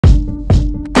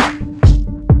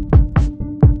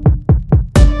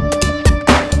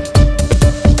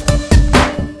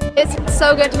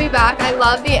so good to be back. I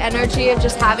love the energy of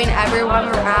just having everyone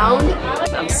around.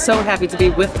 I'm so happy to be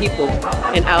with people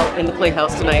and out in the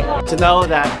Playhouse tonight. To know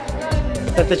that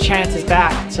the chance is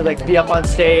back to like be up on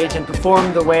stage and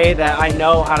perform the way that I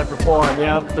know how to perform. You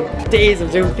know, the days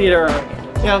of Zoom theater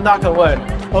are, you know, knock on wood,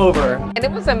 over. And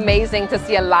it was amazing to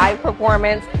see a live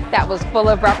performance that was full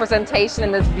of representation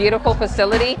in this beautiful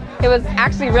facility. It was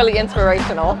actually really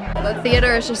inspirational. The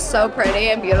theater is just so pretty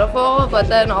and beautiful, but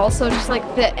then also just like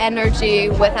the energy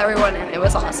with everyone in it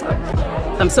was awesome.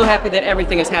 I'm so happy that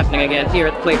everything is happening again here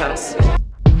at the Playhouse.